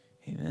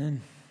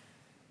Amen.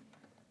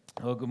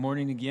 Well, good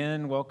morning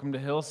again. Welcome to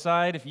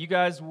Hillside. If you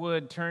guys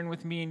would turn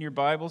with me in your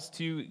Bibles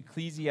to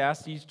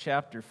Ecclesiastes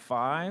chapter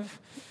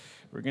 5.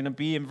 We're going to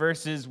be in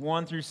verses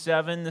 1 through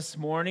 7 this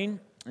morning.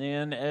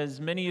 And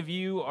as many of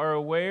you are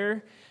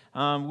aware,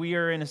 we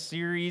are in a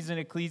series in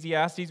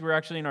Ecclesiastes. We're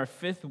actually in our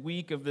 5th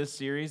week of this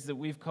series that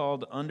we've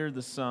called Under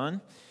the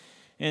Sun.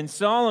 And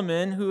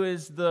Solomon, who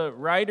is the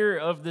writer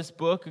of this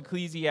book,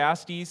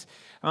 Ecclesiastes,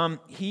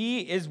 he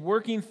is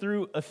working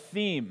through a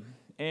theme.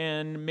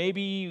 And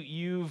maybe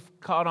you've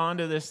caught on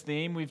to this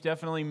theme. We've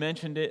definitely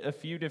mentioned it a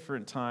few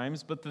different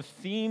times. But the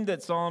theme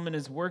that Solomon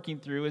is working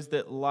through is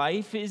that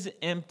life is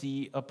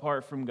empty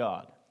apart from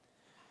God.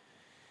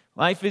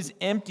 Life is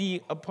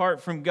empty apart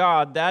from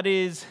God. That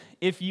is,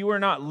 if you are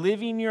not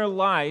living your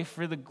life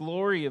for the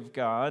glory of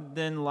God,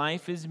 then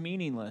life is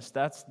meaningless.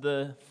 That's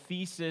the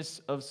thesis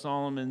of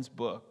Solomon's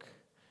book.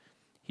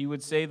 He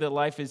would say that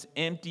life is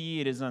empty,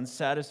 it is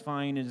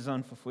unsatisfying, it is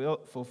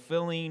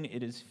unfulfilling,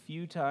 it is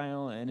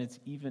futile, and it's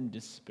even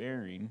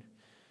despairing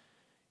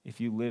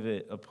if you live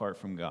it apart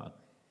from God.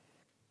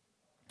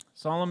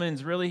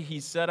 He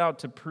set out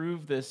to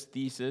prove this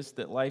thesis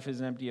that life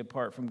is empty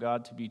apart from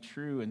God to be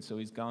true, and so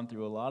he's gone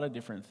through a lot of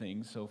different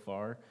things so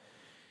far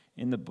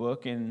in the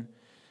book. And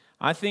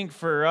I think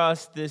for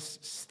us,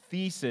 this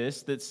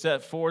thesis that's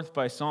set forth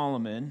by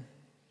Solomon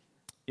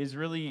is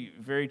really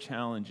very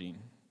challenging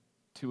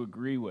to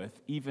agree with,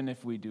 even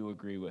if we do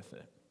agree with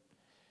it.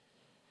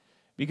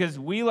 Because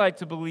we like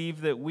to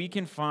believe that we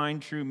can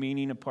find true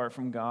meaning apart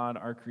from God,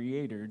 our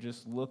Creator.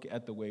 Just look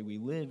at the way we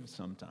live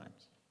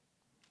sometimes.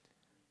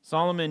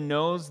 Solomon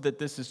knows that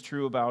this is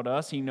true about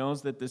us. He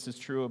knows that this is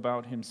true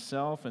about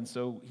himself. And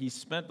so he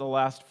spent the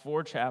last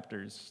 4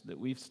 chapters that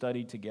we've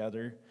studied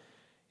together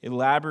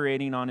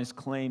elaborating on his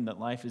claim that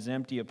life is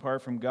empty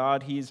apart from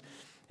God. He's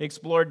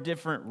explored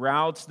different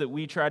routes that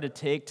we try to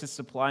take to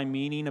supply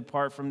meaning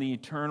apart from the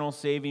eternal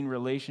saving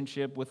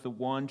relationship with the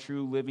one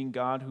true living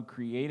God who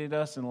created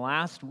us. And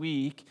last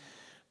week,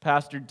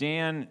 Pastor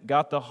Dan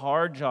got the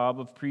hard job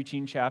of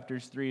preaching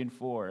chapters 3 and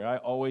 4. I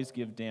always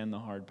give Dan the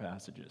hard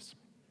passages.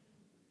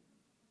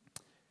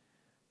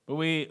 But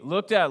we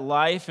looked at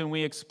life and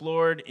we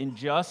explored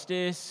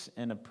injustice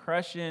and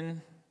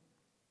oppression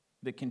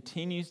that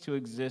continues to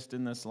exist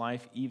in this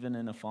life, even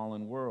in a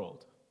fallen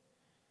world.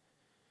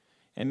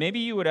 And maybe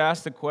you would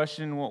ask the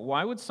question, well,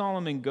 why would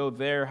Solomon go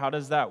there? How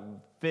does that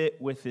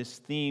fit with this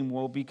theme?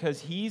 Well,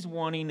 because he's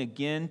wanting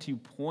again to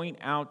point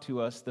out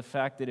to us the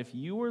fact that if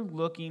you are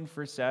looking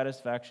for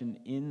satisfaction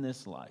in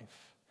this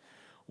life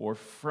or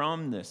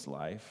from this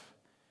life,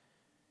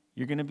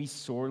 you're going to be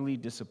sorely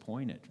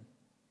disappointed.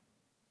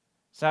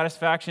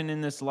 Satisfaction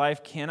in this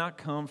life cannot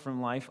come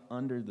from life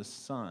under the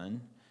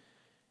sun.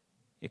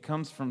 It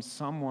comes from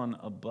someone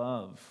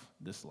above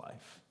this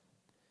life.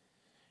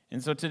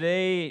 And so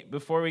today,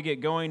 before we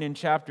get going in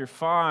chapter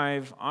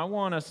 5, I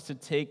want us to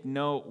take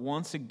note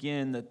once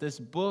again that this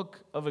book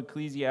of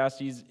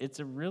Ecclesiastes, it's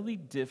a really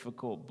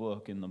difficult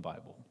book in the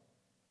Bible.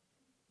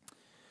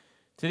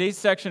 Today's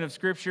section of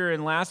Scripture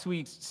and last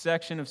week's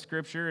section of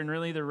Scripture and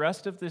really the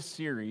rest of this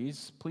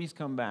series, please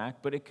come back,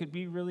 but it could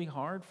be really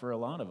hard for a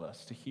lot of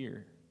us to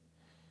hear.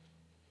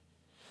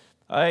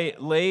 I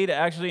laid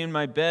actually in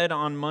my bed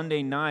on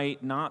Monday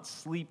night, not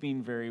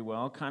sleeping very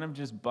well, kind of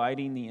just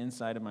biting the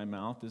inside of my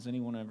mouth. Does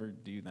anyone ever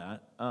do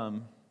that?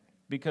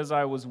 Because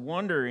I was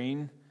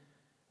wondering,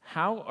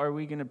 how are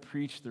we going to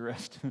preach the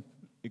rest of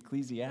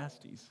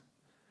Ecclesiastes?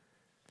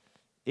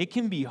 It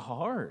can be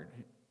hard.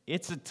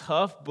 It's a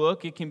tough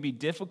book. It can be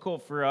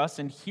difficult for us.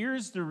 And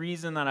here's the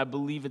reason that I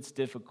believe it's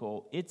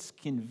difficult. It's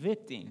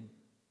convicting.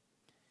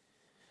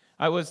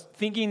 I was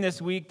thinking this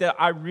week that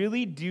I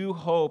really do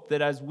hope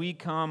that as we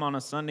come on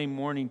a Sunday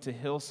morning to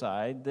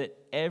Hillside, that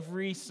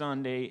every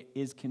Sunday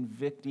is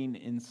convicting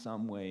in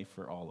some way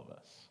for all of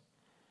us.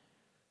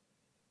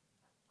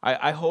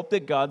 I hope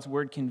that God's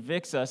Word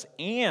convicts us,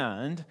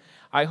 and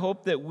I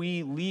hope that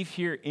we leave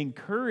here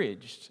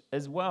encouraged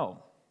as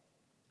well.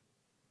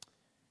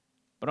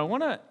 But I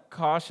want to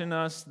caution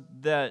us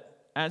that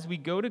as we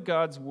go to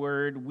God's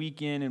Word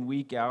week in and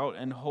week out,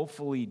 and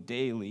hopefully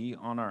daily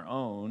on our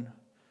own,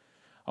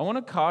 I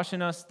want to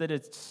caution us that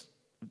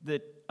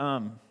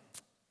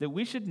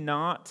we should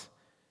not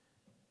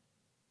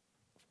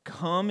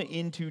come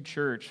into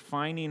church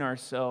finding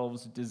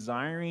ourselves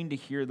desiring to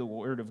hear the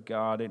Word of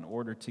God in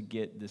order to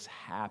get this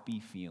happy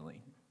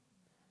feeling.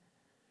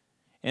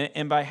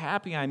 And by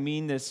happy, I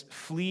mean this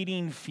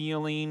fleeting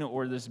feeling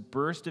or this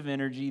burst of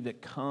energy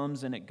that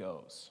comes and it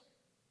goes.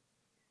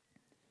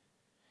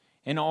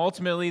 And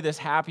ultimately, this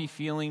happy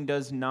feeling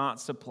does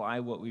not supply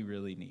what we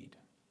really need.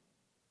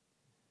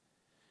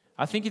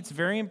 I think it's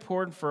very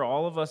important for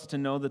all of us to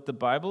know that the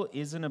Bible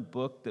isn't a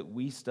book that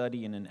we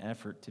study in an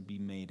effort to be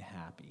made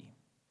happy.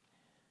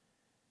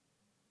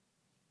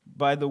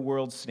 By the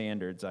world's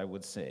standards, I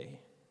would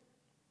say.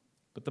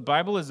 But the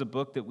Bible is a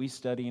book that we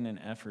study in an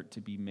effort to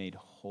be made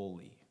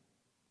holy.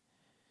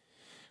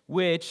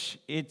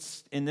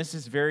 And this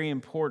is very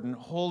important,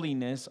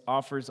 holiness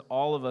offers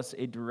all of us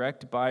a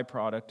direct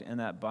byproduct,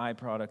 and that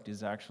byproduct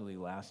is actually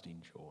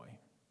lasting joy.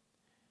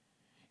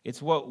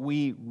 It's what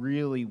we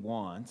really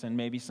want, and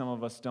maybe some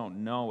of us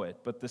don't know it,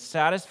 but the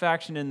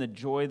satisfaction and the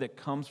joy that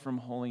comes from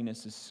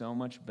holiness is so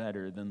much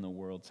better than the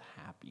world's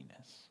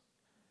happiness.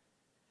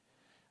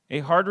 A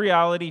hard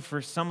reality for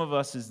some of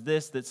us is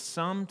this, that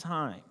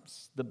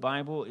sometimes the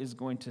Bible is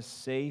going to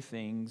say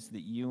things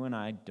that you and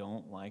I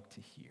don't like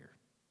to hear.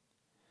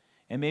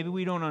 And maybe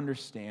we don't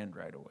understand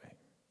right away.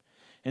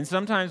 And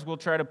sometimes we'll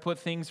try to put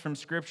things from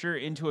Scripture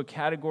into a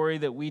category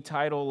that we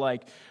title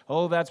like,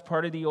 oh, that's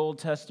part of the Old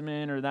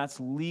Testament, or that's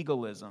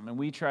legalism. And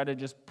we try to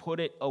just put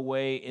it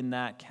away in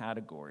that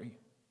category.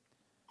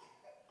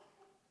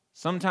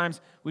 Sometimes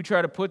we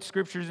try to put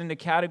Scriptures into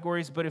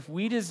categories, but if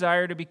we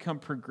desire to become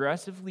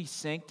progressively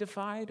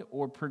sanctified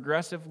or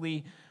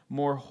progressively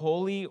more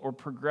holy or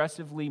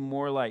progressively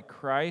more like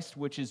Christ,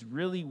 which is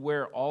really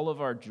where all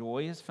of our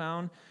joy is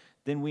found,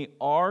 then we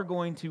are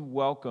going to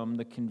welcome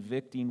the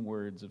convicting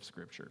words of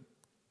Scripture.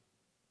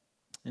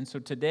 And so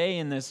today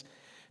in this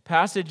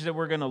passage that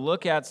we're going to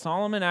look at,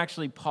 Solomon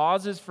actually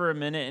pauses for a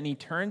minute and he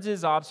turns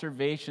his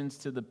observations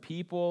to the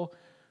people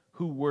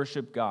who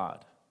worship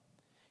God.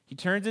 He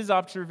turns his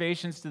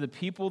observations to the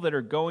people that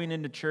are going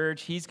into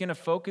church. He's going to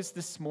focus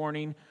this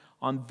morning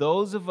on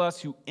those of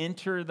us who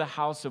enter the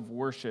house of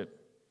worship.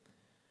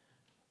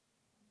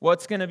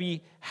 What's going to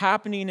be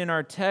happening in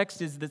our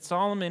text is that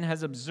Solomon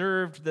has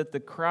observed that the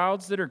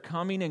crowds that are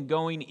coming and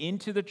going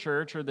into the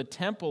church or the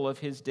temple of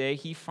his day,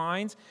 he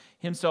finds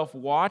himself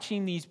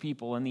watching these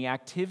people and the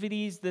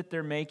activities that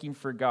they're making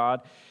for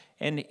God,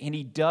 and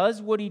he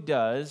does what he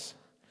does,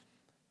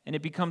 and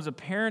it becomes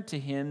apparent to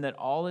him that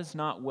all is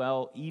not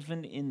well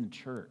even in the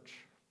church.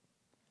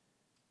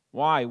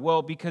 Why?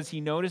 Well, because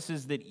he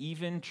notices that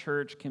even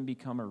church can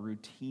become a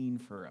routine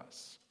for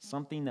us,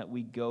 something that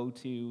we go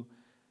to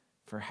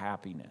for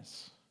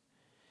happiness.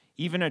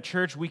 Even at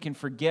church, we can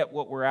forget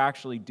what we're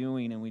actually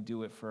doing and we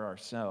do it for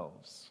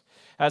ourselves.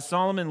 As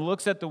Solomon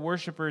looks at the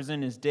worshipers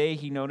in his day,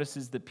 he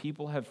notices that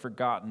people have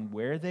forgotten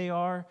where they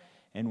are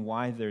and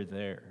why they're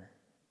there.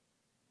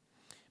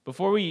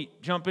 Before we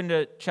jump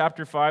into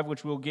chapter 5,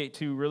 which we'll get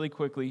to really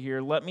quickly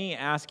here, let me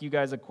ask you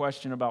guys a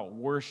question about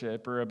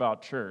worship or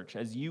about church.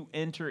 As you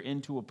enter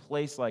into a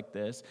place like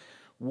this,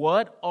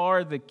 what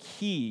are the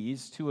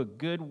keys to a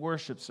good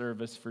worship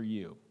service for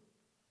you?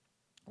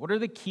 What are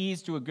the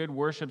keys to a good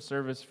worship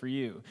service for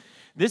you?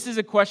 This is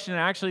a question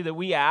actually that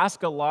we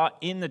ask a lot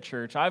in the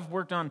church. I've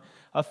worked on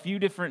a few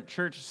different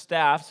church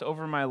staffs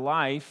over my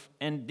life,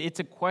 and it's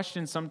a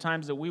question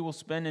sometimes that we will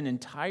spend an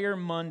entire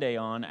Monday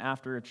on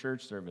after a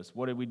church service.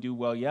 What did we do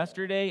well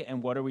yesterday,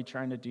 and what are we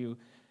trying to do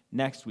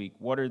next week?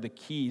 What are the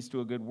keys to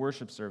a good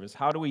worship service?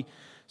 How do we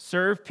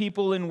serve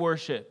people in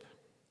worship?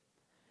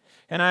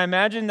 And I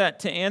imagine that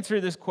to answer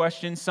this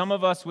question, some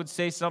of us would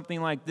say something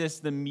like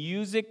this: the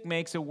music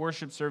makes a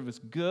worship service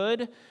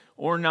good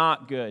or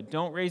not good.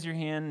 Don't raise your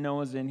hand,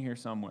 Noah's in here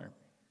somewhere.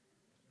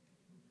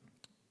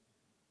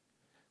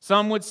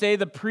 Some would say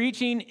the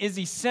preaching is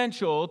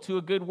essential to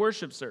a good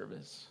worship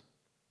service.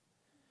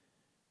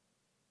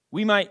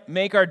 We might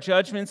make our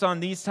judgments on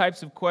these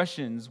types of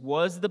questions.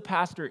 Was the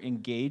pastor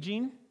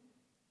engaging?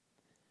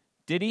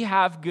 Did he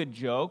have good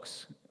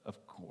jokes?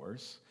 Of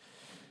course.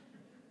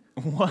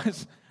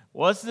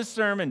 Was the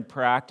sermon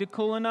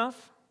practical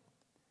enough?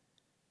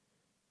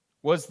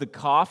 Was the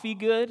coffee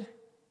good?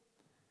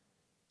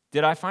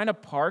 Did I find a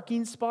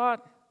parking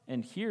spot?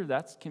 And here,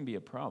 that can be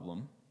a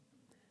problem.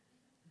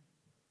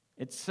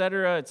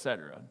 Etc.,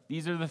 etc.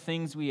 These are the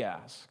things we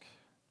ask.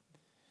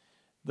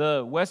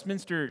 The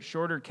Westminster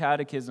Shorter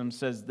Catechism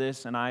says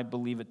this, and I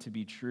believe it to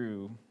be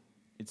true.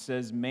 It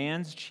says,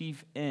 man's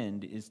chief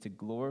end is to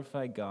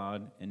glorify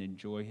God and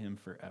enjoy Him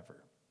forever.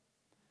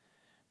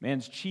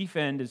 Man's chief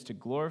end is to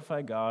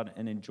glorify God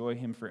and enjoy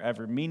Him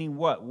forever. Meaning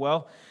what?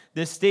 Well,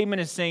 this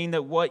statement is saying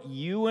that what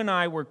you and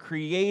I were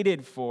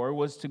created for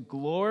was to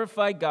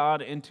glorify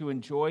God and to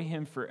enjoy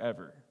Him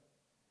forever.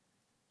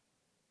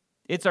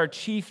 It's our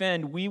chief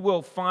end. We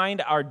will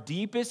find our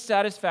deepest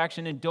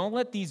satisfaction, and don't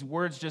let these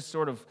words just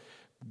sort of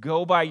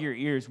go by your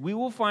ears. We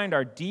will find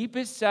our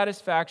deepest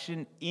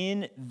satisfaction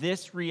in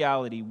this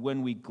reality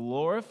when we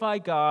glorify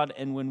God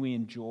and when we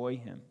enjoy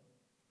Him.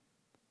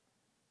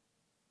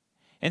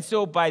 And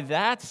so by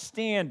that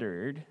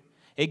standard,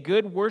 a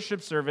good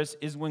worship service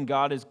is when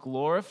God is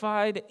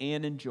glorified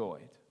and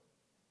enjoyed.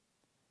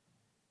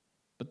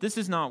 But this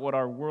is not what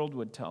our world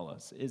would tell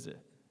us, is it?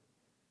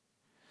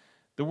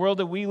 The world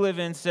that we live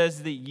in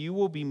says that you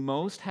will be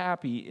most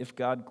happy if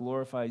God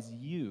glorifies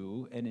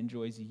you and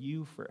enjoys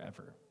you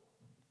forever.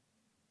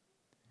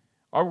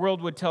 Our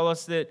world would tell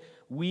us that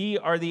we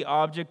are the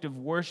object of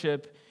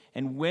worship,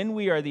 and when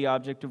we are the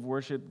object of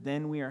worship,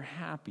 then we are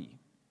happy.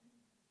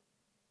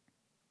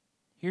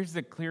 Here's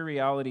the clear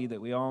reality that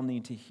we all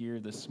need to hear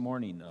this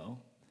morning, though.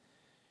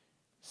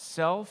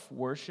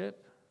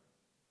 Self-worship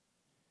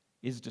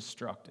is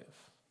destructive,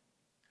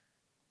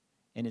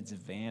 and it's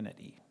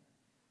vanity.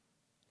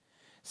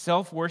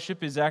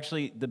 Self-worship is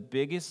actually the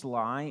biggest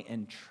lie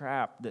and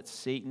trap that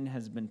Satan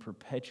has been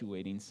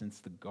perpetuating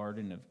since the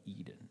Garden of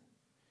Eden.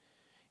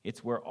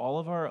 It's where all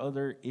of our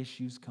other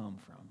issues come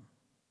from.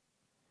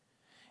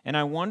 And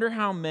I wonder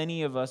how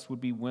many of us would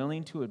be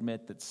willing to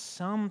admit that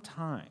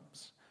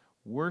sometimes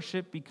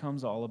worship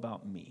becomes all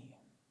about me.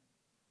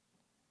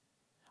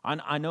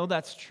 I know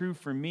that's true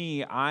for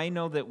me. I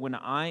know that when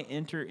I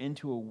enter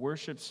into a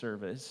worship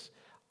service,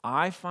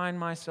 I find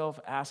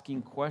myself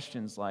asking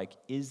questions like,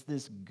 is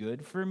this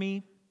good for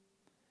me?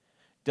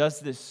 Does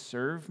this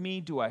serve me?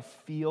 Do I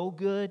feel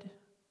good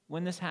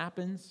when this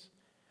happens?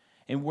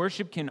 And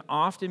worship can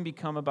often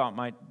become about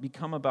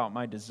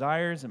my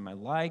desires and my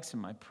likes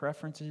and my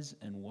preferences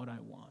and what I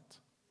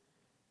want.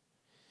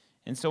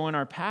 And so in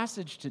our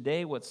passage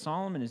today, what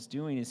Solomon is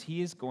doing is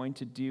he is going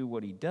to do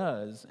what he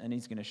does, and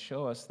he's going to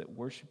show us that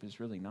worship is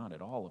really not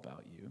at all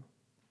about you.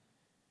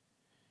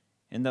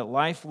 And that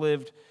life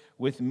lived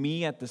with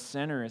me at the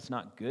center is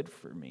not good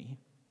for me.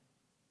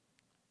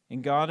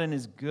 And God in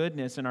his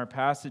goodness in our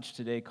passage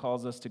today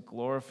calls us to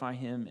glorify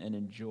him and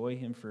enjoy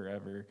him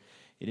forever.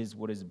 It is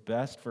what is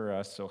best for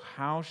us. So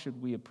how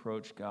should we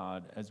approach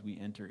God as we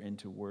enter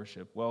into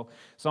worship? Well,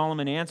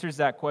 Solomon answers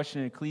that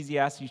question in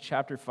Ecclesiastes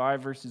chapter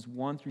 5, verses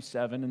 1 through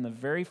 7. And the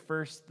very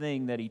first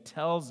thing that he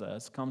tells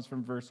us comes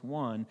from verse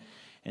 1,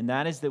 and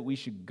that is that we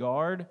should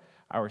guard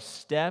our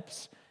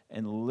steps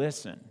and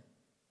listen.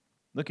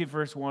 Look at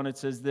verse 1. It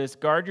says this,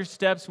 "Guard your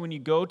steps when you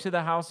go to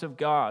the house of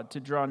God.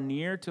 To draw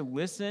near to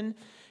listen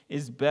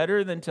is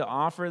better than to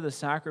offer the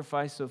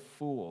sacrifice of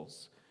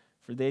fools,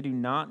 for they do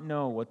not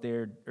know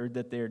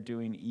that they are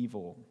doing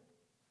evil."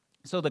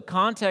 So the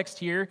context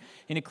here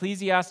in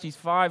Ecclesiastes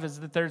 5 is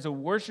that there's a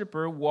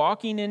worshiper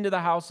walking into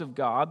the house of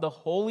God, the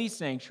holy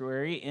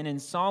sanctuary, and in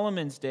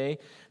Solomon's day,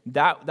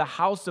 that the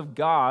house of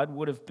God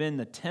would have been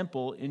the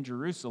temple in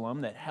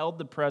Jerusalem that held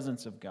the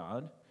presence of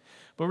God.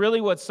 But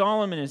really what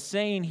Solomon is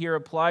saying here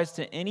applies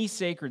to any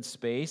sacred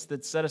space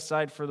that's set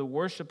aside for the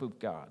worship of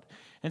God.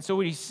 And so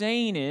what he's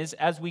saying is,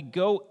 as we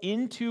go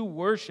into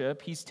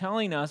worship, he's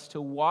telling us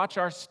to watch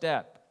our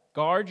step,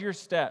 guard your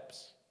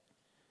steps.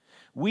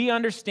 We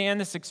understand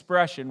this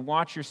expression,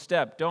 watch your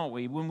step, don't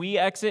we? When we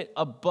exit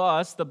a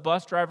bus, the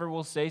bus driver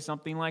will say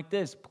something like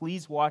this,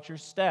 "Please watch your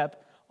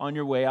step on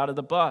your way out of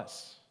the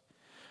bus."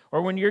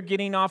 Or when you're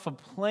getting off a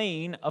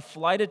plane, a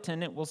flight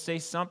attendant will say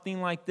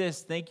something like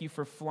this, "Thank you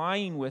for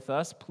flying with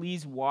us.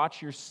 Please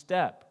watch your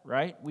step,"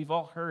 right? We've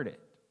all heard it.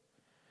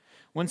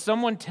 When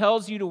someone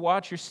tells you to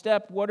watch your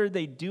step, what are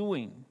they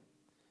doing?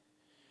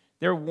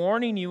 They're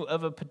warning you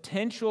of a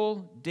potential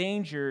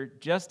danger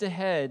just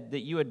ahead that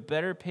you had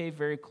better pay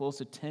very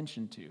close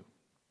attention to.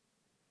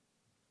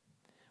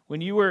 When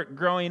you were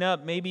growing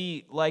up,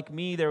 maybe like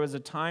me, there was a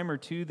time or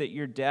two that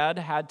your dad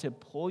had to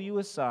pull you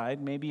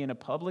aside, maybe in a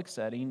public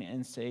setting,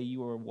 and say,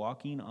 "You are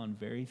walking on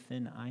very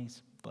thin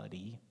ice,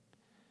 buddy.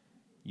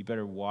 You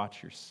better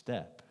watch your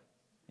step."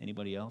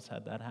 Anybody else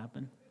had that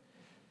happen?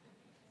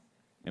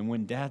 And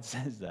when Dad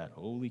says that,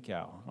 holy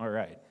cow, all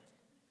right,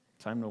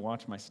 time to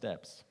watch my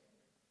steps.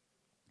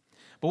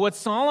 But what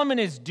Solomon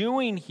is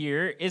doing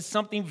here is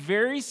something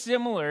very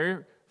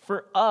similar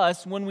for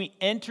us when we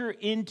enter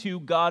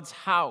into God's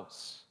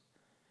house.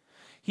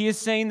 He is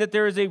saying that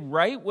there is a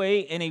right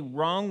way and a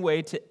wrong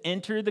way to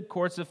enter the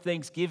courts of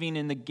thanksgiving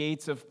and the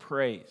gates of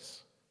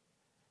praise.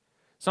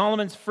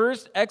 Solomon's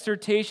first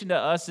exhortation to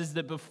us is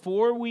that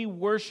before we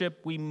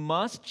worship, we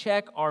must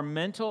check our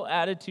mental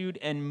attitude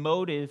and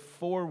motive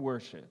for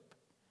worship.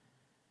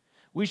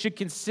 We should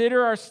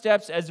consider our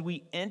steps as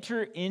we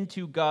enter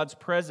into God's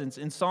presence.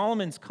 In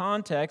Solomon's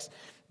context,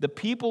 the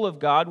people of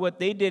God, what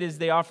they did is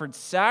they offered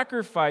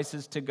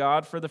sacrifices to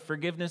God for the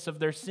forgiveness of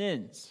their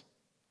sins.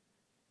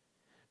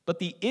 But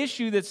the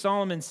issue that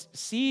Solomon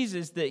sees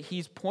is that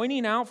he's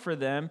pointing out for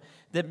them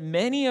that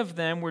many of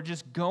them were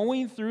just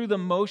going through the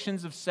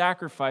motions of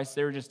sacrifice.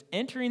 They were just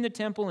entering the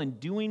temple and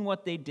doing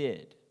what they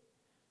did.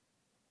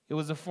 It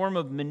was a form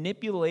of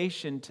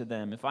manipulation to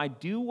them. If I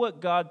do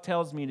what God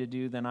tells me to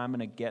do, then I'm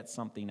going to get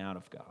something out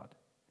of God.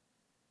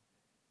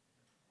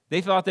 They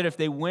thought that if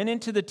they went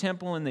into the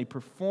temple and they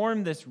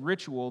performed this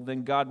ritual,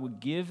 then God would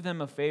give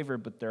them a favor,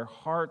 but their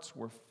hearts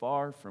were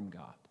far from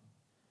God.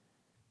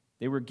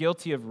 They were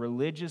guilty of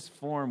religious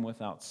form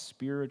without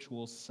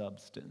spiritual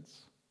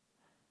substance.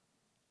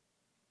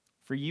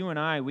 For you and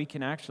I, we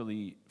can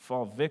actually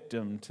fall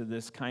victim to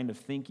this kind of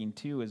thinking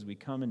too as we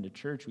come into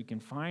church. We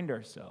can find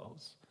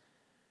ourselves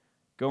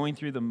going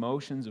through the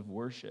motions of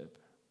worship.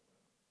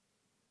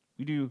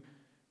 We do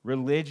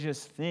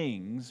religious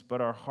things,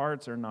 but our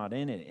hearts are not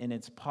in it. And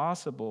it's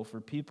possible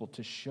for people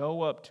to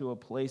show up to a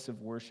place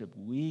of worship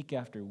week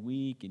after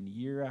week and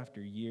year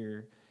after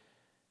year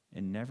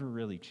and never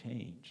really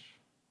change.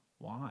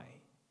 Why?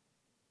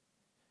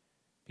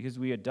 Because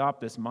we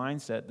adopt this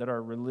mindset that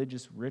our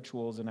religious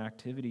rituals and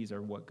activities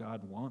are what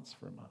God wants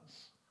from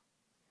us.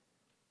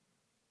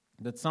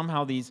 That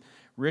somehow these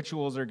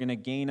rituals are going to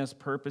gain us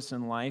purpose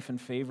in life and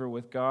favor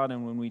with God,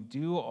 and when we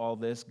do all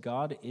this,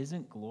 God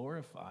isn't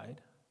glorified.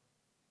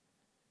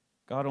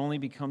 God only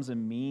becomes a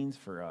means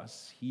for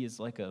us. He is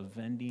like a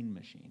vending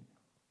machine.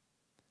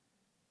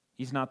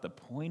 He's not the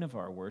point of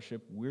our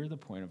worship. We're the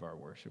point of our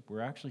worship.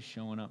 We're actually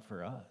showing up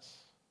for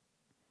us.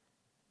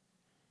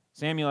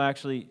 Samuel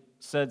actually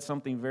said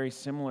something very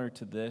similar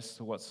to this,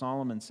 to what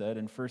Solomon said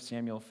in 1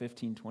 Samuel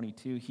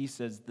 15:22. He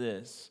says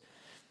this,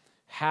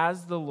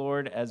 "Has the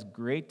Lord as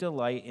great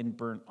delight in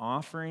burnt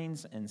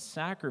offerings and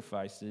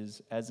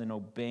sacrifices as in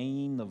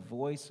obeying the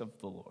voice of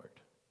the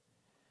Lord?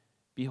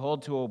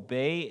 Behold, to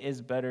obey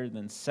is better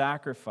than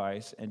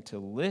sacrifice, and to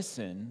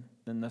listen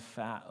than the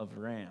fat of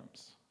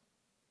rams."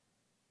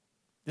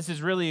 This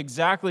is really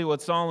exactly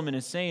what Solomon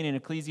is saying in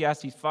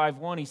Ecclesiastes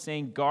 5:1. He's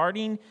saying,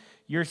 guarding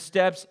your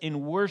steps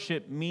in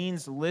worship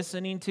means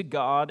listening to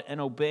God and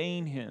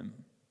obeying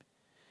Him.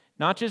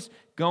 Not just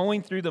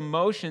going through the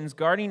motions.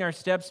 Guarding our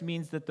steps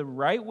means that the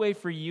right way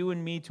for you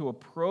and me to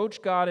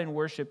approach God in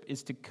worship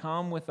is to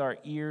come with our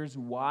ears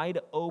wide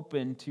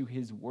open to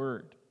His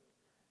Word.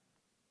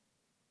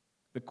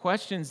 The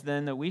questions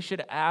then that we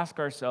should ask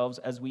ourselves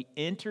as we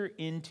enter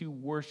into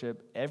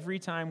worship every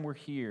time we're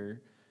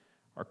here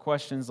are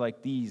questions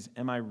like these.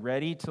 Am I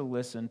ready to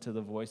listen to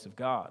the voice of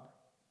God?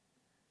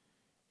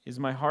 Is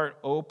my heart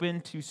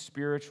open to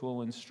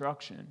spiritual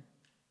instruction?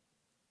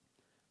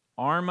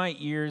 Are my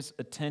ears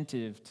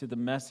attentive to the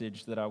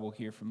message that I will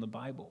hear from the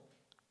Bible?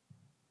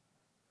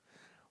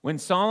 When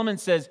Solomon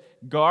says,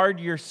 guard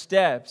your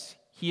steps,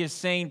 he is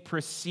saying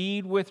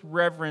proceed with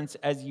reverence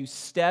as you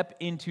step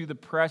into the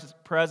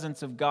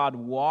presence of God.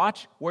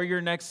 Watch where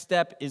your next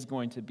step is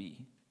going to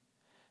be.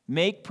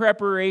 Make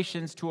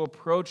preparations to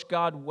approach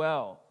God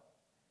well,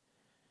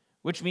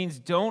 which means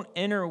don't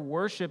enter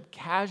worship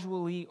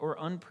casually or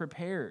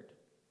unprepared.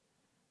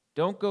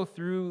 Don't go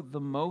through the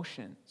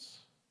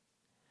motions.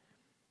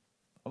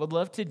 I would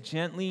love to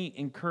gently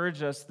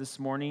encourage us this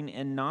morning,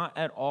 and not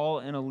at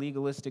all in a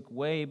legalistic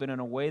way, but in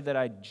a way that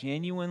I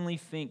genuinely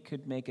think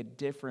could make a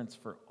difference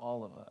for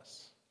all of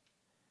us.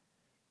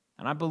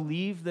 And I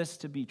believe this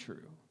to be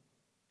true.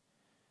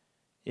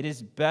 It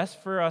is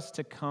best for us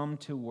to come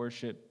to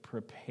worship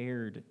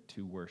prepared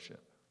to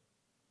worship.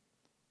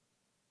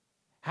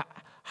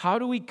 How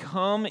do we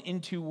come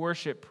into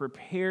worship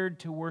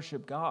prepared to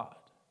worship God?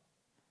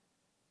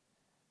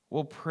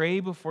 Well, pray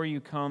before you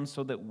come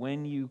so that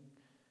when you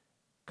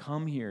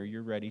come here,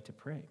 you're ready to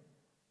pray.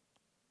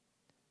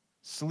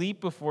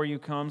 Sleep before you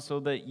come so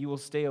that you will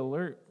stay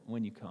alert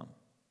when you come.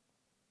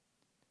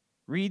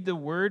 Read the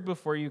Word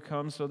before you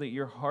come so that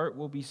your heart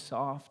will be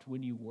soft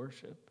when you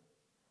worship.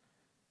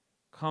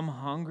 Come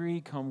hungry,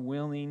 come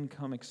willing,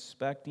 come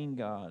expecting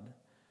God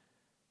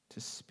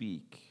to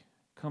speak.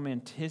 Come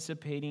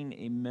anticipating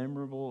a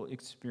memorable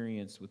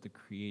experience with the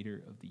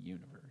Creator of the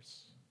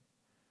universe.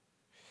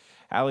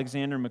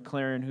 Alexander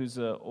McLaren, who's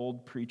an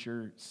old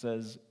preacher,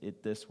 says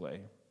it this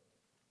way: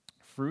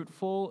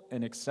 fruitful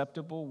and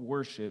acceptable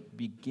worship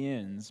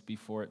begins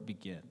before it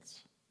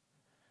begins.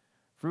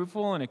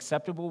 Fruitful and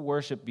acceptable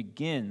worship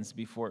begins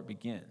before it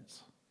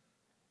begins.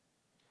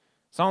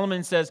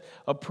 Solomon says,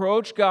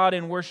 approach God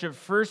in worship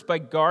first by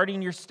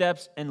guarding your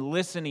steps and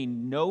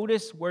listening.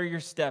 Notice where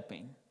you're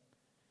stepping.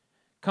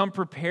 Come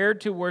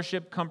prepared to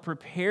worship, come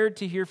prepared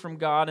to hear from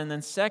God. And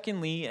then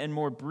secondly, and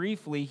more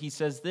briefly, he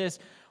says this,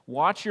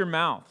 watch your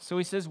mouth. So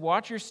he says,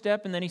 watch your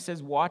step, and then he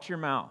says, watch your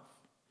mouth.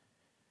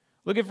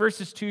 Look at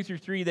verses 2 through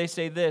 3. They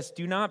say this,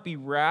 do not be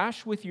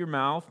rash with your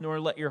mouth, nor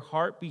let your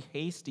heart be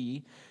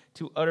hasty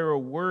to utter a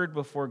word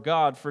before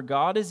God. For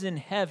God is in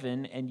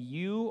heaven, and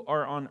you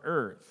are on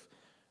earth.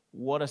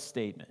 What a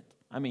statement.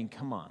 I mean,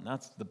 come on,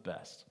 that's the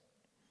best.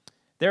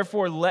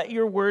 Therefore, let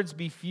your words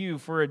be few,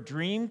 for a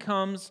dream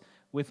comes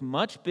with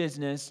much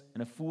business,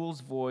 and a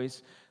fool's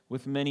voice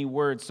with many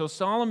words. So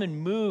Solomon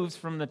moves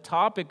from the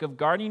topic of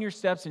guarding your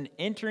steps and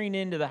entering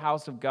into the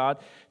house of God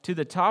to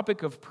the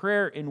topic of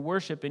prayer and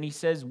worship. And he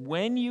says,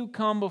 when you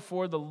come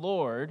before the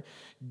Lord,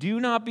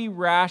 do not be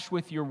rash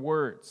with your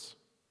words.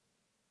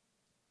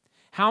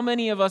 How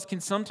many of us can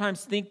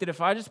sometimes think that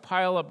if I just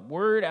pile up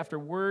word after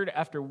word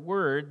after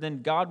word,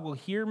 then God will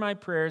hear my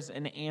prayers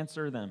and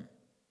answer them?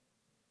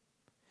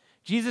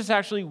 Jesus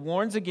actually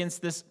warns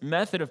against this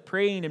method of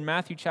praying in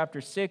Matthew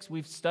chapter 6.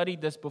 We've studied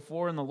this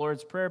before in the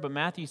Lord's Prayer, but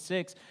Matthew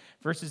 6,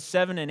 verses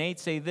 7 and 8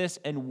 say this,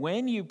 and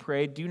when you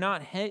pray, do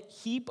not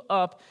heap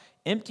up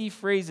empty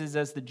phrases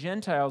as the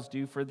Gentiles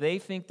do, for they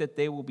think that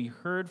they will be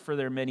heard for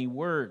their many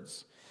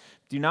words.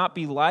 Do not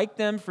be like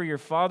them, for your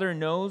Father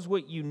knows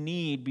what you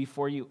need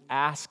before you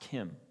ask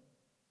Him.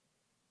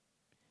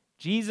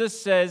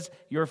 Jesus says,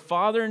 your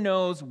Father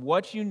knows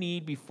what you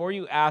need before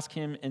you ask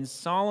Him, and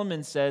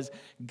Solomon says,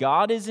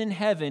 God is in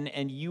heaven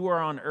and you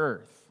are on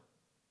earth.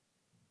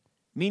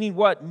 Meaning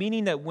what?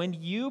 Meaning that when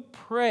you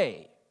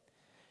pray,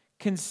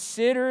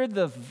 consider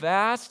the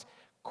vast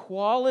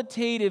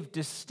qualitative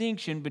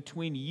distinction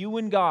between you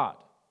and God.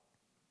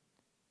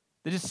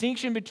 The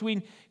distinction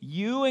between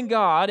you and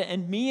God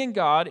and me and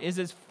God is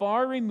as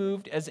far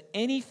removed as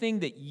anything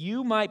that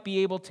you might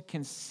be able to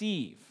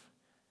conceive.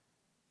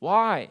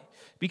 Why?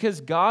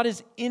 Because God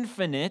is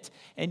infinite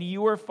and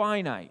you are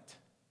finite.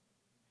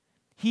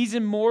 He's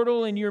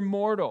immortal and you're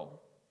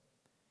mortal.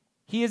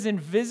 He is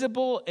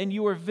invisible and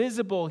you are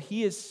visible.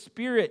 He is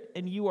spirit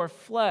and you are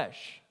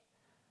flesh.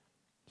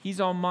 He's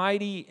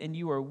almighty and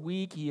you are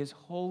weak. He is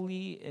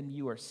holy and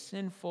you are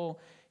sinful.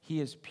 He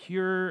is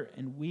pure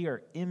and we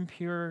are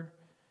impure.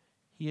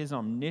 He is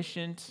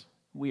omniscient,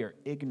 we are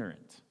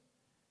ignorant.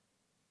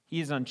 He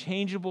is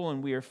unchangeable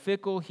and we are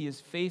fickle. He is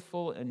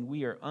faithful and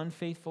we are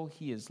unfaithful.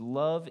 He is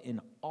love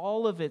in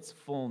all of its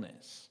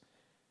fullness.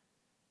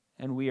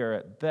 And we are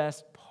at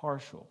best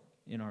partial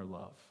in our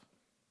love.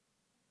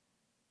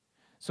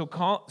 So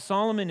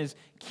Solomon is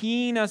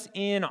keying us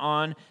in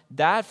on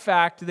that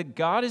fact that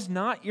God is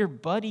not your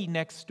buddy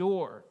next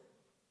door.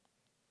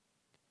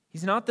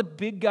 He's not the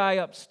big guy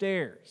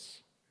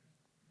upstairs.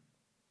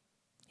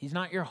 He's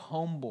not your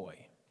homeboy.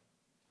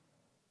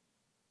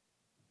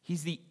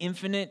 He's the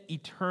infinite,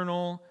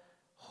 eternal,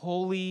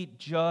 holy,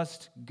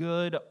 just,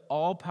 good,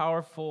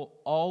 all-powerful,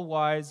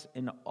 all-wise,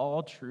 and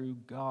all-true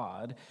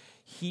God.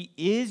 He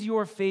is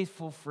your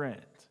faithful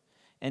friend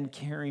and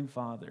caring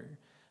Father,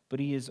 but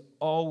He is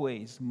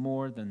always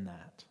more than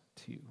that,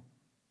 too.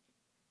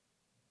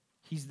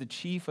 He's the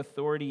chief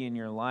authority in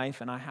your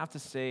life, and I have to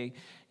say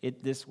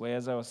it this way,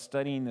 as I was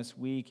studying this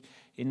week,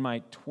 in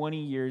my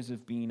 20 years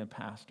of being a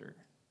pastor,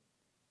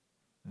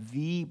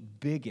 the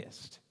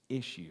biggest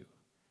issue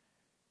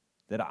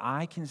that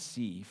I can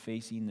see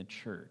facing the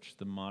church,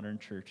 the modern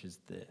church, is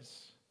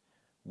this: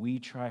 we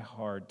try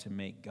hard to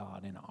make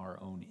God in our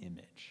own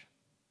image.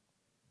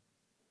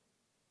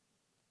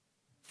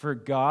 For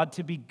God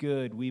to be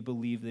good, we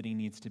believe that He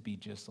needs to be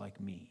just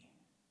like me.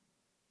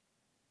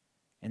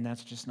 And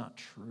that's just not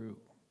true.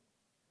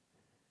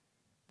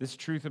 This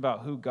truth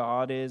about who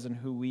God is and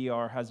who we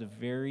are has a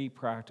very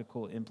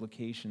practical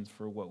implications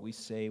for what we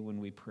say when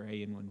we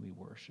pray and when we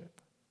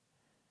worship.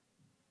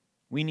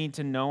 We need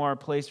to know our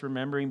place,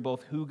 remembering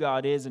both who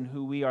God is and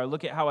who we are.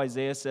 Look at how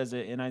Isaiah says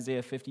it in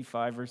Isaiah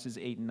 55, verses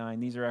 8 and 9.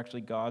 These are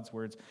actually God's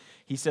words.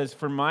 He says,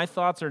 "For my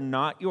thoughts are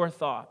not your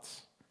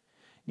thoughts,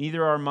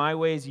 neither are my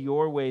ways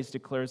your ways,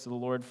 declares the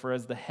Lord. For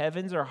as the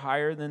heavens are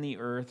higher than the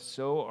earth,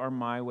 so are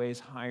my ways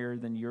higher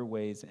than your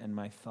ways, and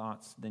my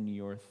thoughts than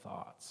your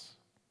thoughts."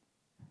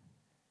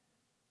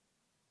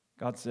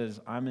 God says,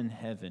 I'm in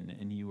heaven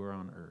and you are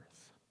on earth.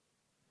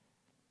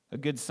 A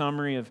good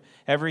summary of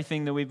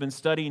everything that we've been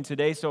studying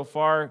today so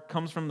far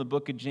comes from the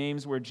book of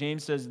James, where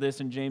James says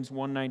this in James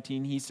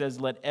 1:19. He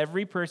says, "Let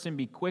every person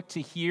be quick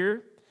to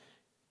hear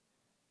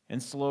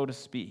and slow to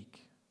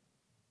speak.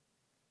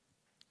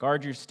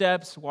 Guard your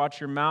steps, watch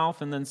your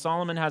mouth." And then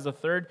Solomon has a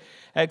third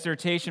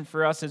exhortation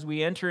for us as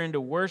we enter into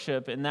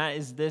worship, and that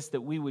is this: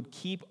 that we would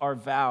keep our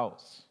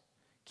vows.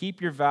 Keep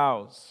your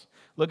vows.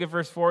 Look at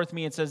verse 4 with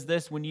me. It says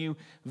this: "When you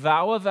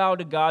vow a vow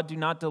to God, do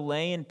not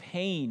delay in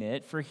paying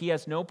it, for He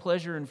has no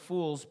pleasure in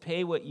fools.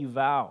 Pay what you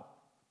vow."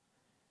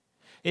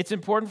 It's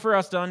important for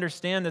us to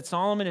understand that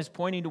Solomon is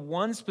pointing to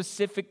one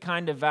specific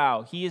kind of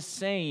vow. He is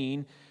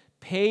saying,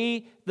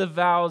 pay the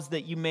vows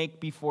that you make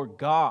before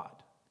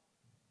God.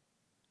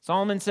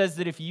 Solomon says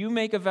that if you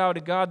make a vow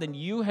to God, then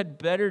you had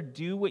better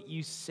do what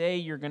you say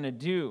you're going to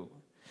do.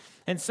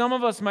 And some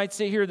of us might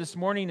sit here this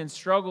morning and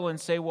struggle and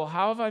say, well,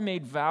 how have I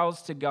made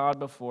vows to God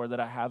before that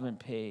I haven't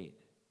paid?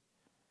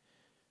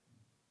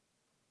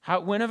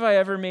 When have I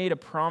ever made a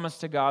promise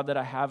to God that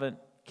I haven't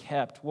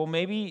kept? Well,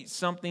 maybe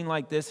something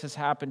like this has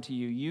happened to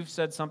you. You've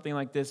said something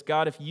like this: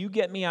 God, if you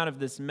get me out of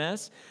this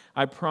mess,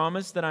 I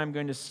promise that I'm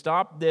going to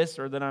stop this,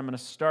 or that I'm going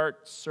to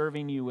start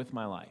serving you with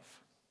my life.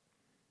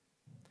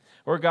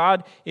 Or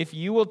God, if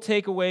you will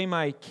take away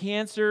my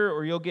cancer,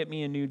 or you'll get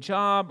me a new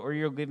job, or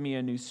you'll give me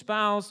a new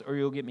spouse, or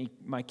you'll get me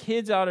my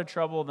kids out of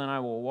trouble, then I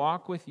will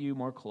walk with you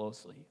more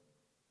closely.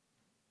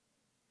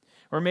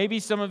 Or maybe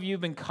some of you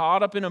have been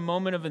caught up in a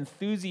moment of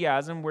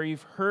enthusiasm where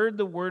you've heard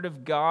the word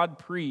of God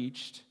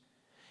preached,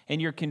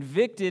 and you're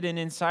convicted, and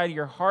inside of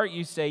your heart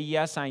you say,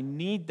 yes, I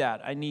need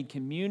that. I need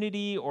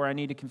community, or I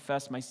need to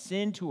confess my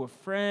sin to a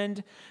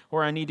friend,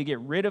 or I need to get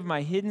rid of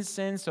my hidden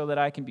sins so that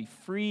I can be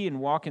free and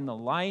walk in the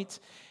light.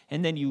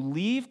 And then you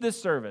leave the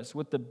service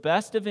with the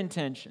best of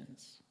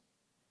intentions,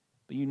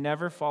 but you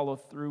never follow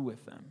through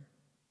with them.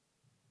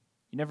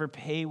 You never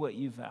pay what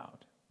you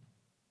vowed.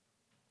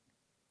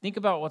 Think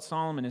about what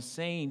Solomon is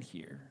saying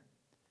here.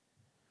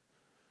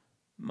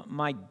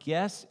 My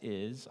guess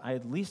is,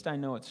 at least I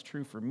know it's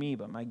true for me,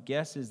 but my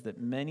guess is that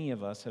many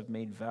of us have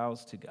made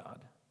vows to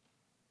God.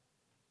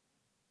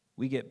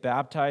 We get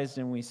baptized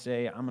and we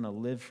say, I'm going to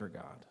live for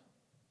God.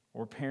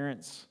 Or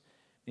parents,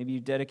 maybe you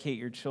dedicate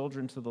your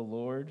children to the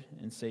Lord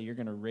and say you're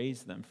going to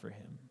raise them for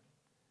Him.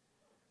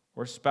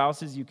 Or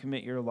spouses, you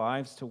commit your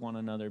lives to one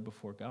another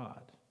before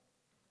God.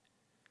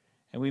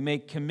 And we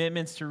make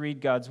commitments to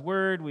read God's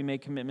word. We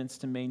make commitments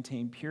to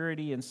maintain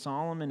purity. And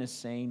Solomon is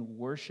saying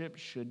worship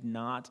should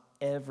not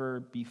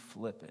ever be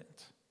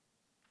flippant.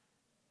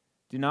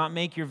 Do not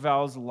make your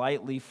vows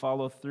lightly.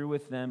 Follow through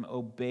with them.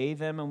 Obey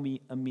them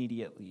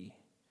immediately.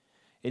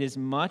 It is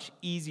much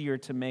easier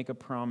to make a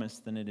promise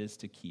than it is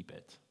to keep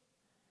it.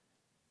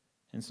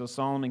 And so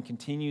Solomon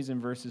continues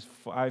in verses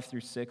 5 through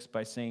 6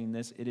 by saying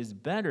this: "It is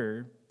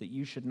better that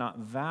you should not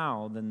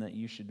vow than that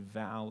you should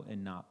vow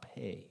and not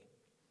pay.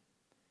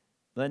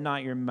 Let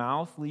not your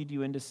mouth lead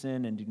you into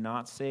sin, and do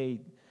not say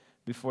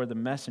before the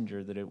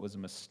messenger that it was a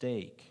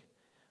mistake.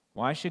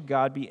 Why should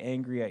God be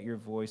angry at your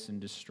voice and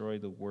destroy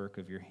the work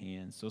of your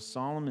hands? So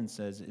Solomon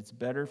says it's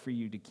better for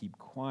you to keep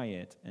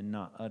quiet and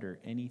not utter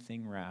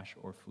anything rash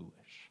or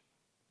foolish.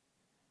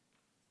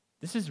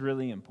 This is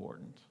really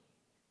important.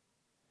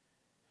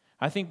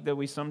 I think that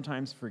we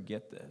sometimes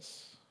forget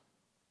this.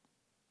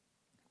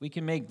 We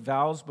can make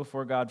vows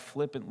before God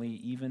flippantly,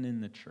 even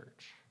in the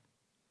church.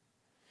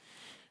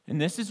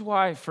 And this is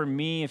why, for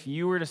me, if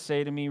you were to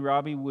say to me,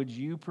 Robbie, would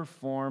you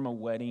perform a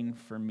wedding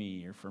for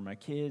me or for my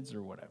kids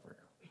or whatever?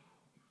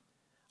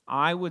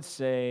 I would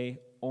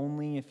say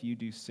only if you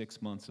do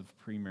 6 months of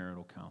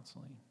premarital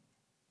counseling.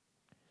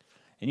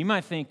 And you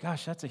might think,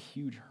 gosh, that's a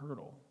huge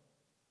hurdle.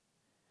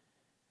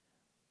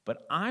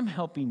 But I'm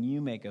helping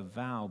you make a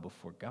vow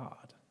before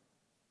God.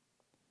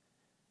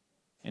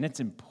 And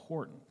it's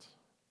important,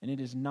 and it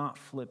is not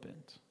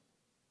flippant.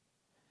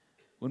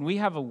 When we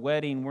have a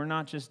wedding, we're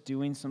not just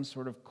doing some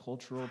sort of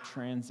cultural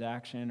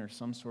transaction or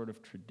some sort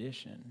of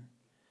tradition.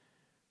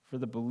 For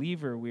the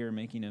believer, we are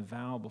making a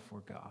vow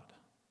before God.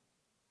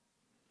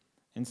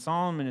 And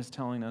Solomon is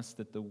telling us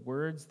that the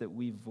words that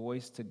we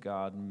voice to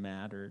God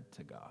matter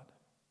to God.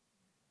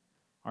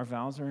 Our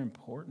vows are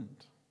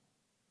important.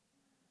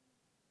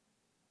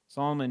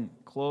 Solomon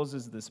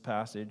closes this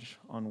passage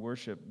on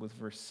worship with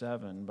verse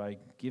 7 by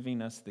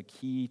giving us the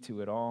key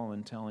to it all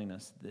and telling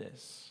us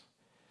this.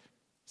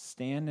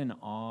 Stand in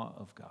awe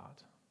of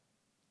God.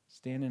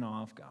 Stand in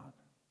awe of God.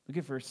 Look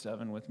at verse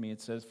 7 with me.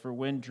 It says, "For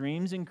when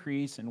dreams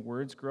increase and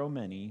words grow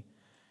many,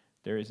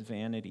 there is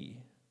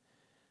vanity.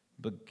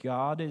 But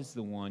God is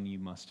the one you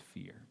must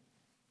fear."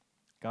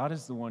 God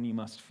is the one you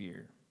must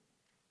fear.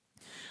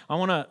 I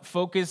want to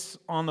focus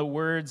on the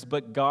words,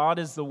 "but God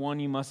is the one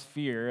you must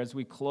fear," as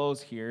we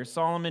close here.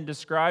 Solomon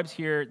describes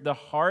here the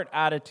heart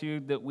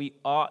attitude that we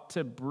ought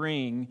to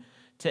bring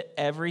to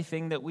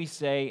everything that we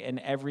say and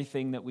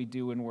everything that we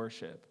do in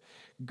worship.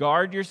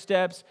 Guard your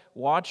steps,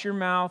 watch your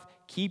mouth,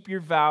 keep your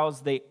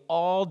vows. They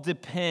all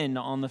depend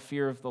on the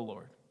fear of the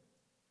Lord.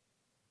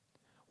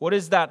 What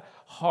is that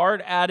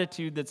hard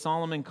attitude that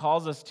Solomon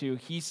calls us to?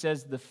 He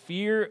says the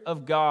fear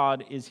of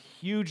God is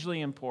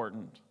hugely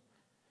important.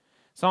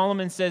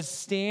 Solomon says,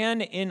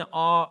 stand in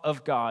awe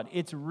of God.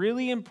 It's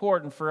really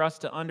important for us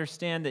to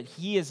understand that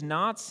he is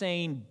not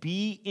saying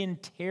be in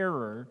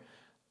terror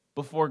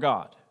before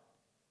God.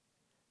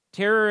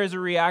 Terror is a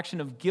reaction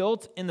of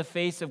guilt in the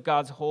face of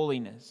God's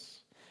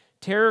holiness.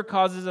 Terror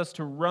causes us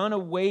to run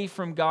away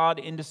from God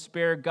in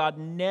despair. God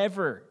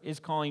never is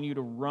calling you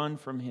to run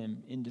from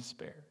him in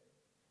despair.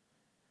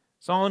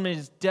 Solomon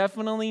is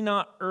definitely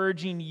not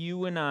urging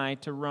you and I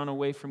to run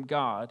away from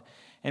God.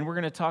 And we're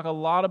going to talk a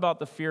lot about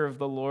the fear of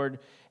the Lord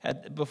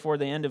before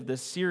the end of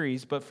this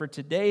series. But for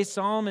today,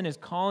 Solomon is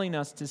calling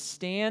us to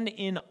stand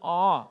in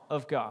awe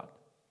of God.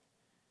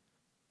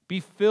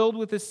 Be filled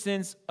with a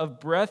sense of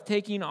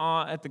breathtaking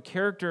awe at the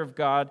character of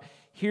God.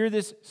 Hear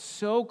this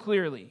so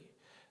clearly.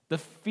 The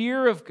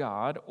fear of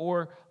God,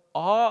 or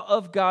awe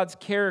of God's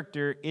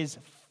character, is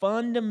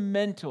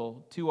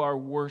fundamental to our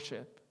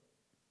worship.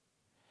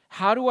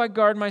 How do I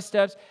guard my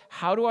steps?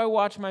 How do I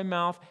watch my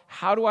mouth?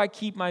 How do I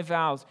keep my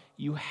vows?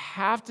 You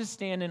have to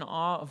stand in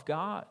awe of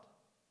God.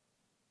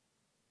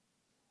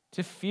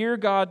 To fear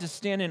God, to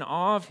stand in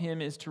awe of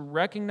him, is to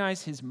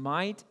recognize his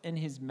might and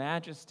his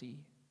majesty.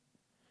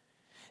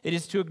 It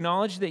is to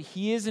acknowledge that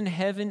he is in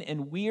heaven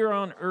and we are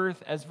on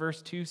earth, as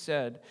verse 2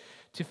 said.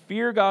 To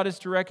fear God is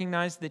to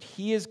recognize that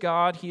he is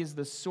God, he is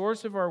the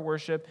source of our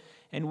worship,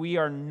 and we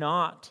are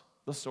not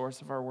the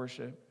source of our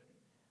worship.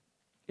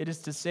 It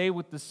is to say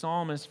with the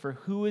psalmist, "For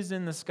who is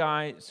in the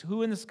skies?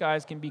 Who in the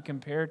skies can be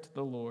compared to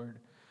the Lord?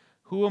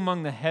 Who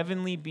among the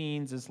heavenly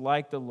beings is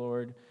like the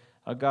Lord?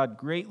 A God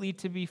greatly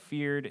to be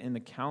feared in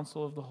the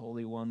council of the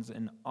holy ones,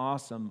 and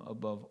awesome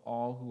above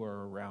all who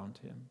are around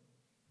him."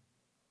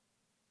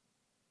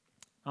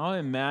 I'll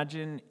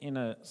imagine in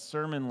a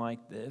sermon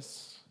like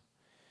this,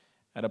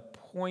 at a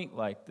point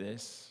like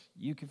this,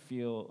 you could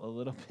feel a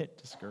little bit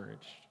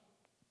discouraged.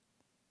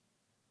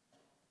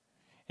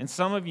 And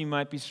some of you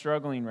might be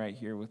struggling right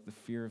here with the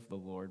fear of the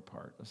Lord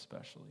part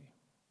especially.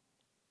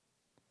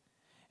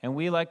 And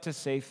we like to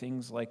say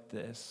things like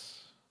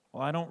this: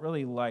 well, I don't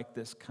really like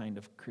this kind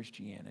of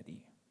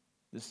Christianity,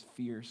 this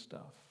fear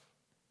stuff.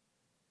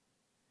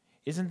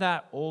 Isn't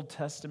that Old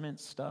Testament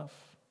stuff?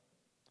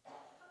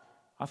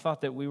 I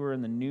thought that we were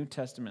in the New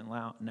Testament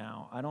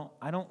now.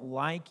 I don't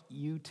like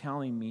you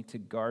telling me to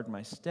guard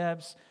my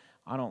steps.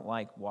 I don't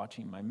like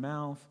watching my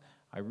mouth.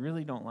 I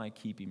really don't like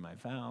keeping my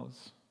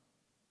vows.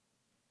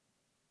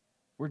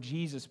 We're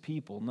Jesus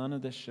people. None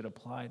of this should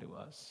apply to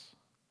us.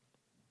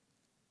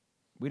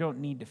 We don't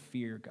need to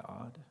fear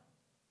God.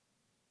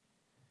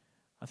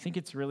 I think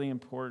it's really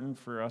important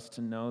for us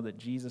to know that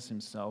Jesus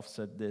himself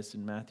said this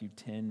in Matthew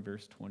 10,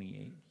 verse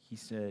 28. He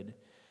said,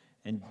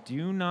 "And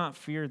do not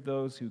fear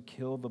those who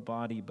kill the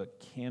body but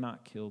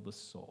cannot kill the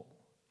soul.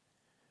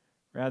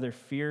 Rather,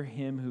 fear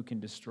him who can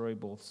destroy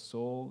both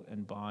soul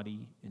and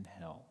body in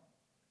hell."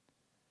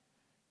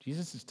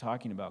 Jesus is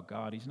talking about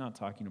God. He's not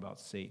talking about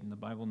Satan. The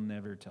Bible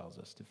never tells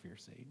us to fear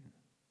Satan.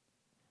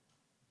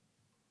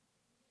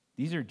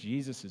 These are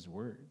Jesus'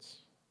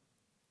 words.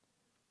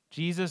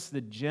 Jesus,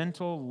 the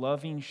gentle,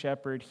 loving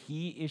shepherd,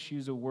 he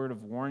issues a word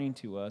of warning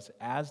to us,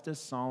 as does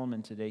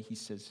Solomon today. He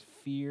says,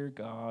 fear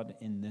God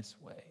in this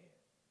way.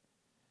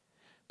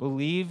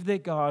 Believe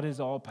that God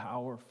is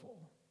all-powerful.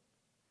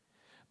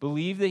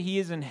 Believe that he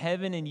is in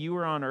heaven and you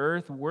are on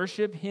earth.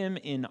 Worship him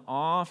in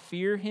awe.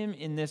 Fear him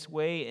in this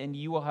way, and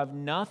you will have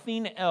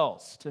nothing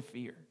else to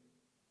fear.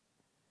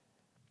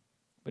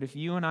 But if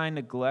you and I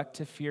neglect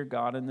to fear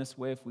God in this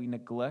way, if we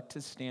neglect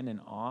to stand in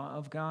awe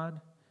of God,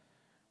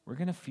 we're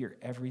going to fear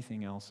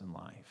everything else in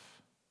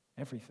life.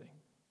 Everything.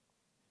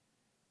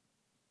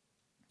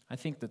 I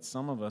think that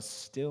some of us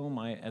still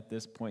might at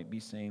this point be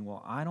saying,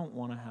 well, I don't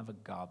want to have a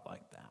God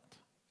like that.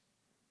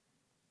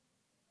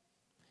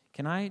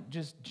 Can I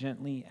just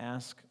gently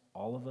ask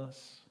all of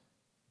us,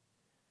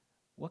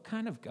 what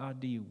kind of God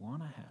do you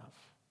want to have?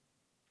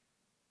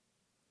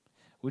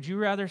 Would you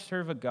rather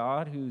serve a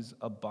God who's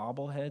a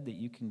bobblehead that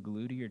you can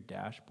glue to your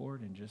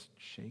dashboard and just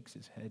shakes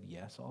his head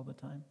yes all the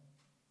time?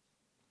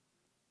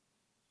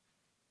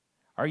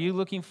 Are you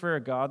looking for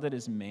a God that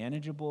is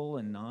manageable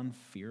and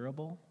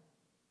non-fearable?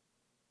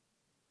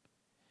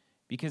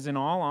 Because in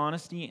all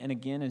honesty, and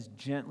again, as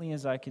gently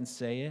as I can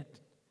say it,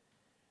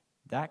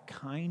 that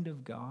kind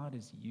of God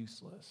is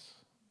useless.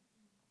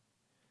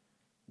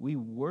 We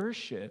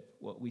worship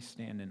what we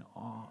stand in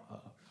awe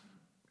of.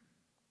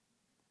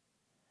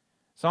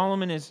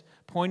 Solomon is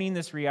pointing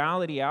this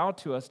reality out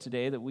to us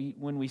today that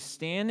when we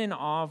stand in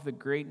awe of the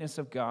greatness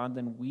of God,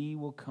 then we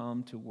will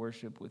come to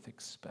worship with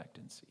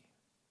expectancy.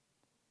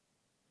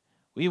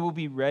 We will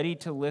be ready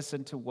to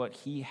listen to what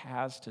he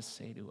has to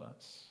say to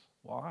us.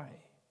 Why?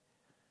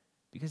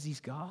 Because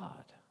he's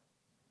God.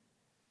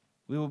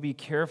 We will be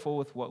careful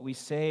with what we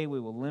say.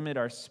 We will limit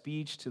our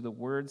speech to the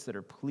words that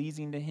are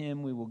pleasing to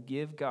him. We will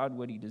give God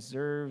what he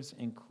deserves,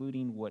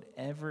 including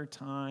whatever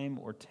time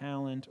or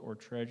talent or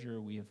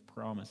treasure we have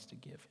promised to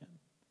give him.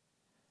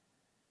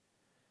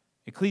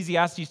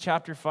 Ecclesiastes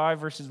chapter 5,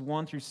 verses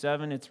 1 through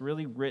 7, it's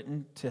really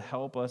written to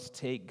help us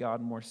take God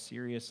more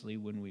seriously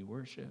when we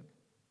worship.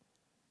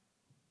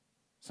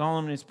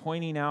 Solomon is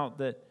pointing out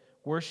that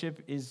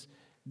worship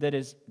that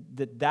is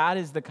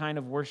the kind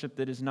of worship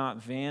that is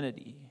not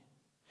vanity.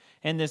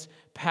 And this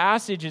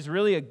passage is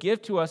really a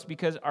gift to us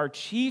because our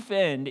chief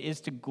end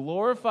is to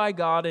glorify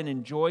God and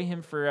enjoy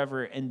him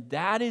forever. And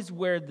that is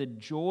where the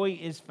joy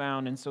is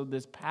found. And so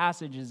this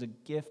passage is a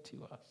gift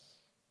to us.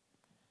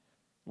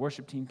 The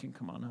worship team can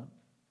come on up.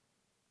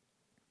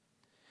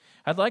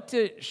 I'd like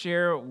to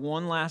share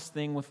one last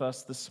thing with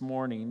us this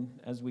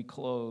morning as we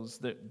close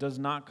that does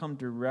not come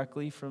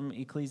directly from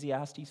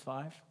Ecclesiastes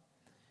 5.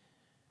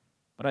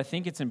 But I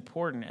think it's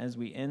important as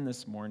we end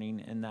this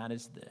morning, and that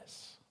is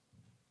this.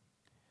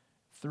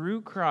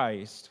 Through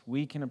Christ,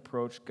 we can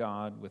approach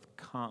God with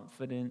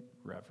confident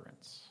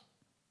reverence.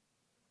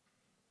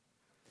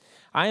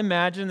 I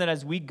imagine that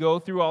as we go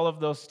through all of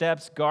those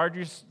steps, guard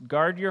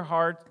your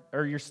heart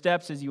or your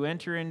steps as you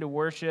enter into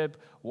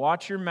worship,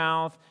 watch your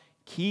mouth,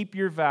 keep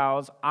your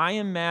vows. I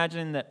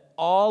imagine that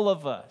all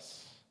of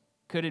us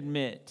could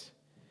admit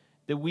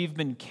that we've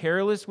been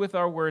careless with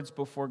our words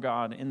before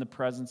God in the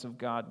presence of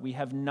God. We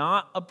have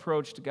not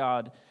approached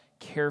God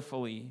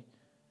carefully,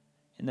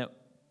 and that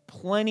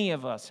plenty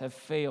of us have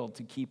failed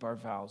to keep our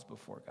vows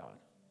before God.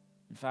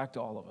 In fact,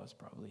 all of us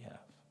probably have.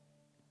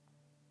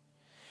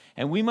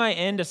 And we might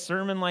end a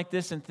sermon like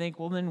this and think,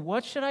 well, then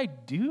what should I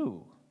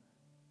do?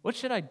 What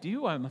should I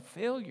do? I'm a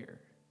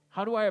failure.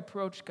 How do I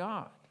approach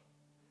God?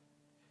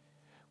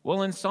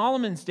 Well, in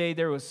Solomon's day,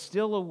 there was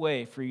still a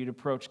way for you to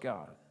approach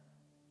God.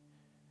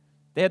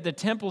 They had the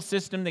temple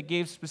system that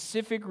gave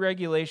specific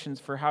regulations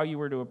for how you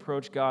were to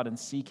approach God and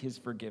seek his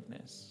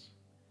forgiveness.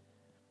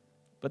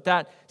 But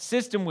that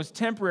system was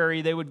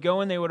temporary. They would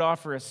go and they would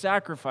offer a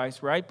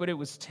sacrifice, right? But it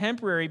was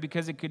temporary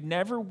because it could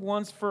never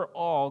once for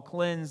all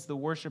cleanse the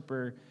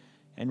worshiper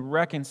and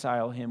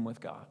reconcile him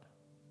with God.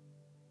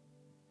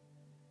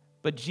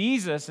 But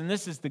Jesus, and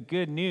this is the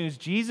good news,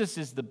 Jesus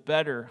is the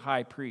better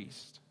high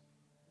priest.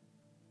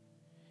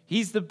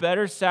 He's the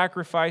better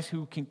sacrifice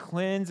who can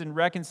cleanse and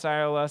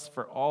reconcile us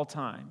for all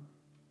time.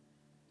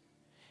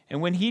 And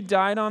when he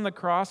died on the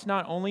cross,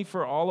 not only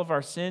for all of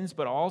our sins,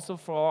 but also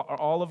for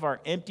all of our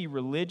empty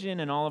religion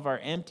and all of our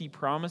empty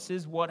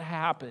promises, what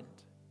happened?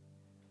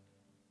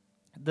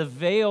 The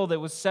veil that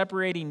was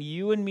separating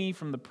you and me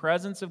from the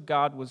presence of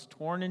God was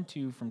torn in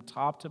two from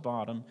top to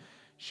bottom,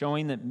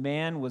 showing that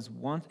man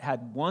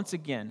had once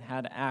again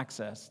had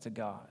access to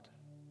God.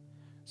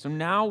 So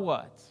now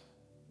what?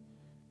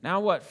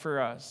 Now what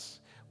for us?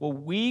 Well,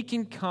 we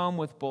can come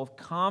with both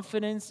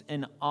confidence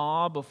and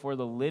awe before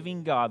the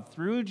living God.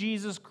 Through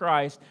Jesus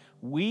Christ,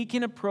 we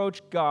can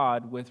approach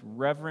God with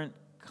reverent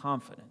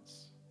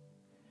confidence.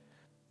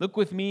 Look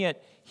with me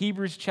at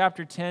Hebrews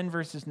chapter 10,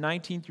 verses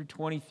 19 through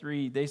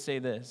 23. They say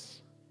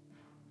this.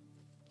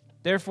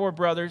 Therefore,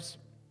 brothers,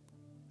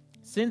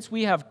 since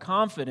we have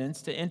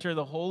confidence to enter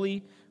the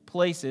holy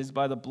places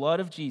by the blood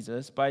of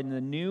Jesus, by the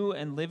new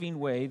and living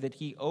way that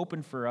he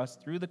opened for us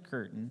through the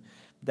curtain,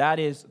 that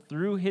is,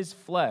 through his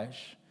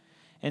flesh,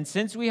 And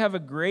since we have a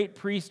great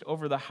priest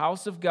over the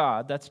house of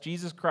God, that's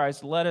Jesus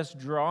Christ, let us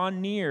draw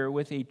near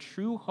with a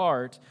true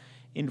heart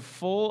in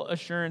full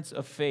assurance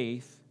of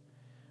faith,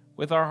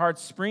 with our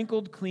hearts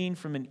sprinkled clean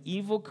from an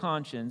evil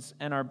conscience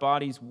and our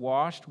bodies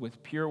washed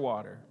with pure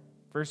water.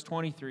 Verse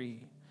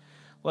 23,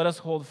 let us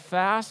hold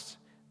fast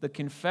the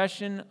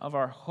confession of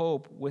our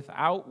hope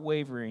without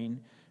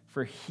wavering,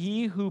 for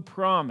he who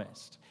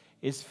promised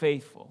is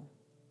faithful.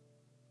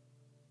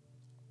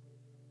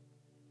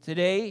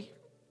 Today,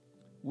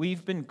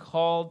 we've been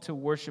called to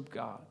worship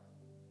God.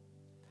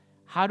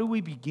 How do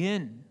we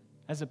begin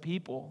as a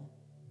people?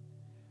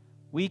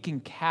 We can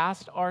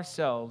cast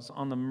ourselves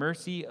on the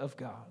mercy of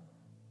God.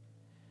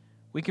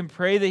 We can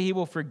pray that he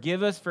will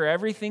forgive us for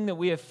everything that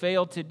we have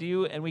failed to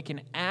do, and we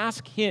can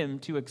ask him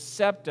to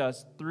accept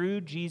us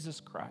through Jesus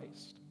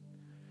Christ.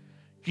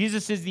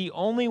 Jesus is the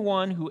only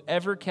one who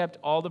ever kept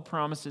all the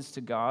promises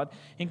to God,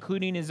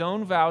 including his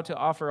own vow to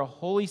offer a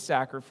holy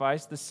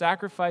sacrifice, the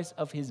sacrifice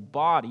of his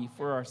body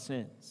for our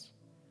sins.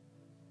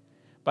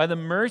 By the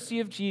mercy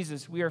of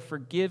Jesus, we are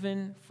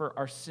forgiven for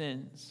our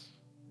sins,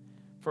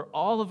 for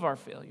all of our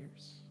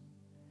failures.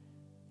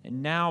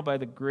 And now, by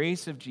the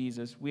grace of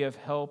Jesus, we have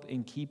help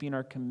in keeping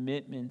our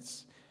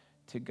commitments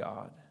to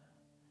God.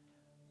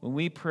 When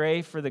we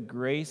pray for the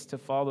grace to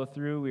follow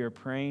through, we are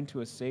praying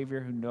to a Savior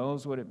who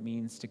knows what it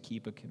means to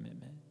keep a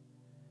commitment,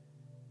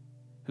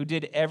 who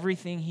did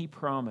everything he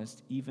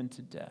promised, even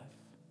to death.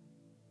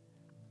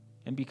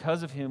 And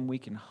because of him, we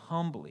can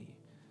humbly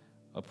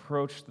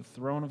approach the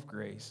throne of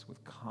grace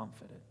with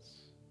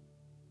confidence.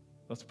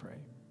 Let's pray.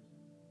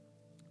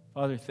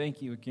 Father,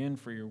 thank you again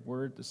for your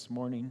word this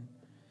morning.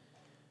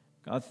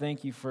 God,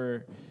 thank you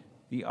for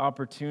the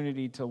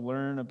opportunity to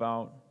learn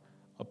about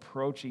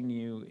approaching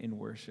you in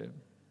worship.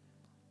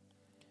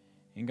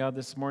 And God,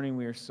 this morning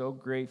we are so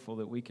grateful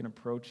that we can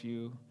approach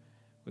you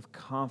with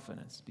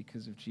confidence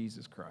because of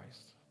Jesus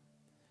Christ.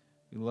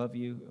 We love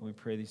you and we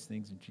pray these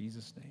things in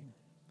Jesus' name.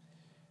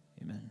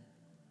 Amen.